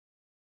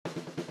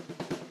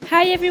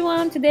Hi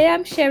everyone, today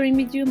I'm sharing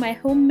with you my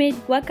homemade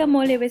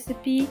guacamole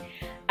recipe.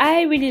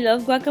 I really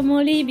love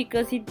guacamole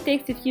because it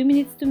takes a few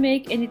minutes to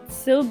make and it's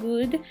so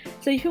good.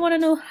 So if you want to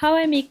know how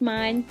I make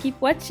mine, keep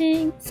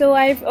watching. So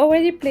I've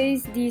already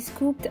placed the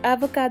scooped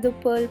avocado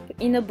pulp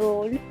in a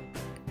bowl.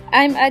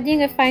 I'm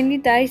adding a finely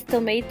diced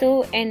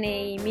tomato and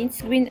a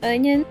minced green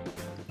onion.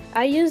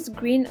 I use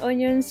green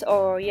onions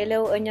or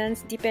yellow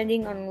onions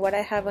depending on what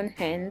I have on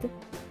hand.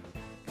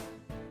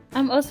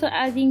 I'm also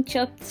adding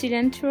chopped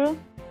cilantro,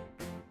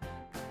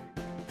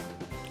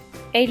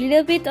 a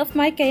little bit of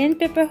my cayenne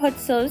pepper hot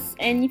sauce,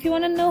 and if you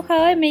want to know how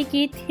I make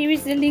it, here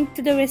is the link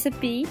to the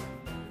recipe.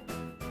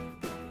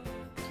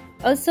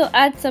 Also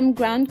add some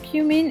ground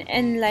cumin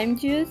and lime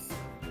juice.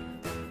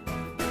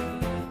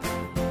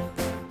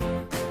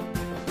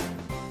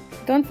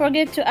 Don't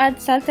forget to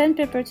add salt and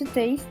pepper to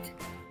taste.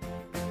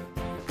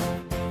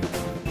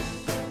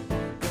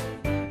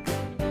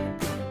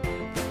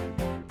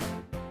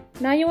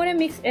 Now you want to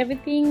mix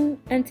everything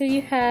until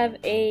you have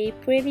a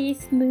pretty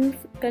smooth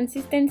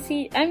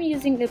consistency. I'm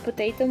using a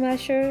potato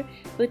masher,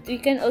 but you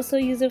can also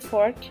use a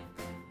fork.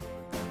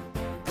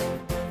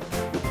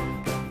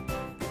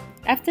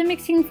 After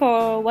mixing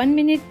for 1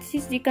 minute, this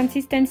is the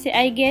consistency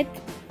I get.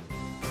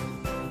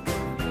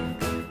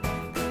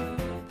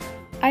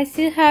 I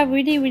still have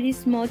really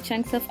small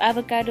chunks of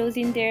avocados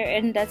in there,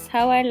 and that's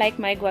how I like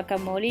my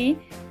guacamole.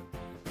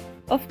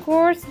 Of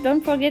course,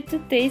 don't forget to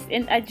taste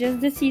and adjust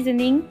the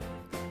seasoning.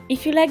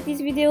 If you like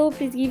this video,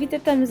 please give it a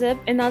thumbs up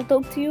and I'll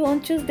talk to you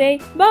on Tuesday.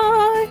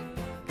 Bye!